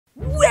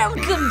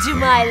Welcome to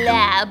my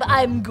lab.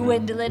 I'm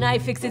Gwendolyn,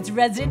 iFixit's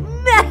resident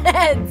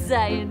mad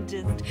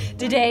scientist.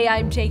 Today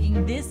I'm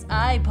taking this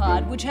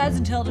iPod, which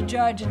hasn't held a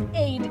charge in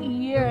 8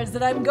 years,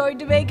 and I'm going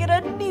to make it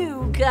a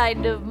new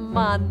kind of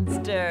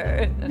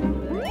monster.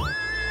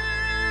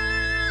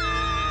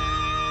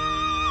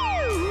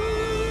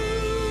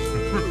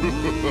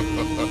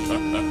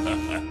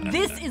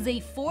 This is a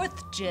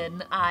 4th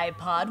gen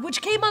iPod,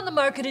 which came on the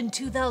market in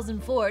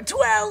 2004,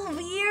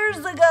 12 years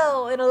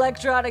ago. In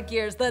electronic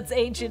years, that's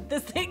ancient.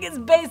 This thing is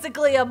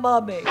basically a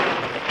mummy.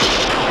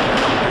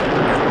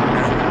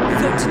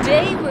 So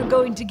today we're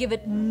going to give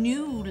it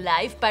new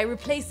life by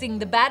replacing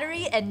the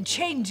battery and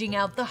changing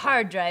out the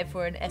hard drive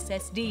for an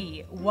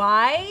SSD.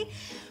 Why?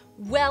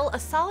 Well, a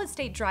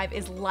solid-state drive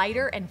is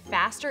lighter and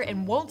faster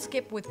and won't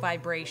skip with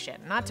vibration.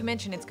 Not to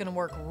mention it's gonna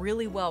work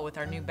really well with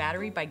our new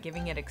battery by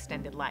giving it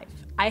extended life.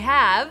 I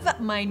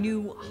have my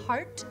new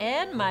heart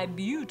and my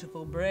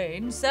beautiful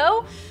brain,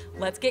 so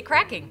let's get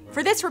cracking.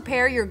 For this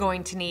repair, you're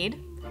going to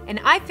need an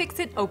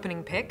iFixit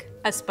opening pick,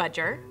 a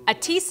spudger, a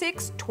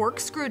T6 Torx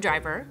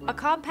screwdriver, a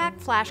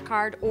compact flash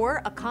card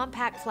or a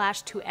compact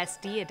flash to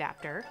SD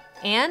adapter,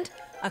 and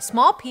a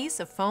small piece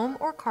of foam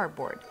or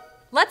cardboard.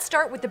 Let's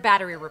start with the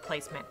battery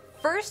replacement.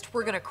 First,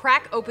 we're gonna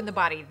crack open the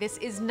body. This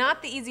is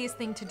not the easiest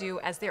thing to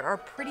do as there are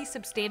pretty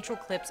substantial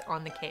clips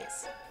on the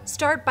case.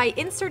 Start by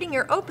inserting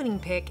your opening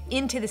pick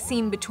into the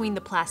seam between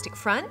the plastic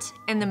front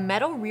and the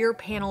metal rear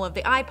panel of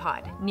the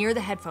iPod, near the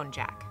headphone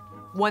jack.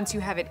 Once you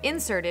have it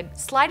inserted,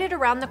 slide it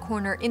around the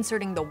corner,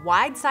 inserting the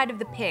wide side of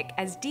the pick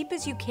as deep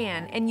as you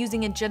can and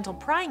using a gentle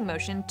prying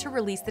motion to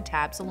release the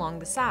tabs along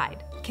the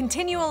side.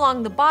 Continue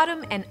along the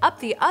bottom and up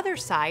the other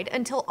side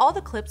until all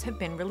the clips have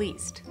been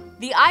released.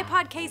 The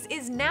iPod case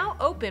is now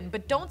open,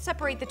 but don't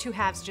separate the two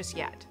halves just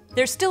yet.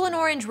 There's still an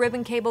orange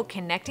ribbon cable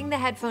connecting the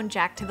headphone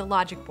jack to the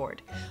logic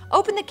board.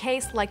 Open the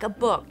case like a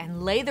book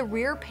and lay the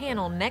rear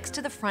panel next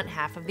to the front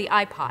half of the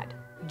iPod.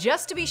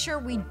 Just to be sure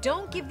we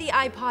don't give the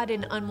iPod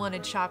an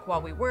unwanted shock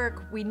while we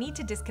work, we need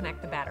to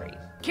disconnect the battery.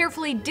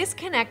 Carefully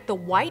disconnect the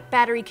white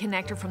battery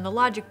connector from the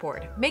logic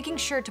board, making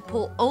sure to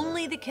pull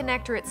only the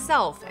connector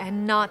itself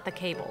and not the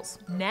cables.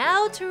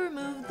 Now to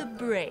remove the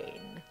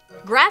brain.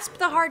 Grasp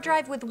the hard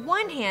drive with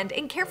one hand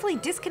and carefully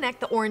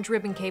disconnect the orange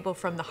ribbon cable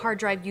from the hard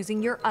drive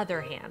using your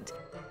other hand.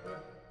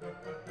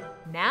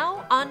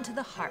 Now onto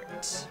the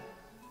heart.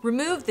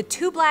 Remove the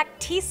 2 black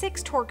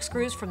T6 Torx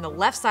screws from the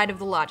left side of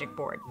the logic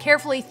board.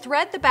 Carefully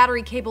thread the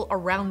battery cable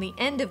around the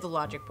end of the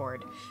logic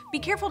board. Be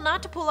careful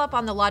not to pull up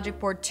on the logic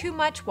board too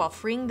much while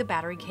freeing the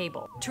battery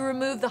cable. To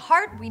remove the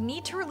heart, we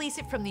need to release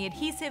it from the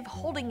adhesive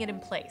holding it in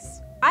place.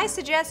 I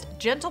suggest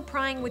gentle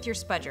prying with your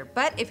spudger,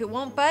 but if it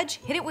won't budge,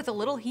 hit it with a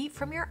little heat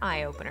from your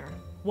eye opener.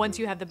 Once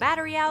you have the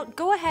battery out,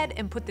 go ahead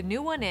and put the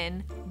new one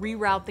in,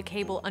 reroute the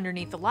cable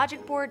underneath the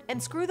logic board,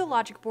 and screw the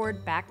logic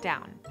board back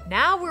down.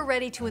 Now we're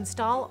ready to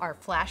install our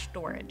flash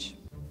storage.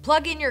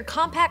 Plug in your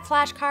compact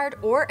flash card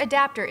or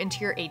adapter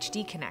into your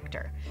HD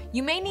connector.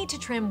 You may need to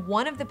trim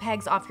one of the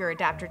pegs off your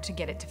adapter to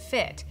get it to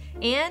fit,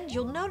 and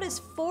you'll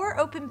notice 4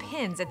 open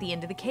pins at the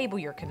end of the cable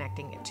you're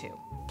connecting it to.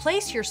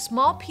 Place your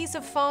small piece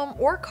of foam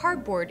or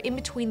cardboard in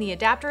between the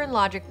adapter and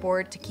logic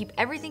board to keep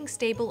everything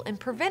stable and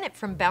prevent it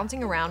from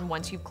bouncing around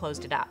once you've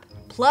closed it up.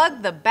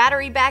 Plug the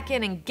battery back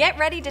in and get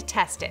ready to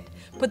test it.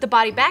 Put the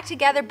body back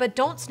together, but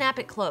don't snap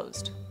it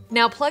closed.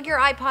 Now plug your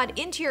iPod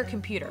into your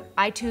computer.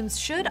 iTunes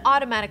should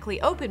automatically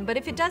open, but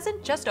if it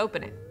doesn't, just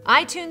open it.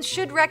 iTunes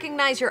should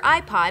recognize your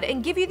iPod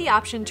and give you the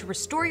option to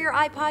restore your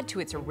iPod to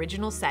its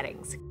original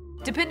settings.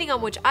 Depending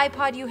on which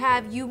iPod you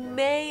have, you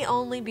may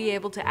only be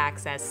able to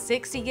access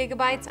 60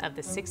 gigabytes of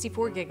the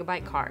 64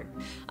 gigabyte card.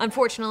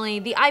 Unfortunately,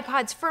 the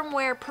iPod's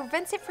firmware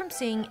prevents it from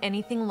seeing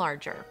anything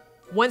larger.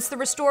 Once the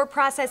restore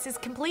process is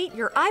complete,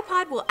 your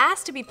iPod will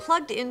ask to be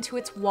plugged into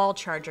its wall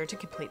charger to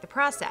complete the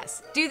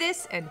process. Do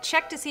this and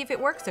check to see if it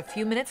works a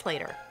few minutes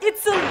later.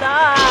 It's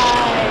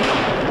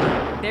alive!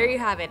 There you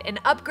have it, an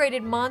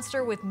upgraded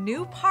monster with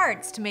new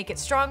parts to make it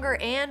stronger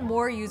and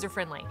more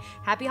user-friendly.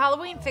 Happy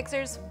Halloween,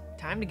 Fixers!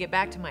 Time to get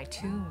back to my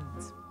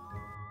tunes.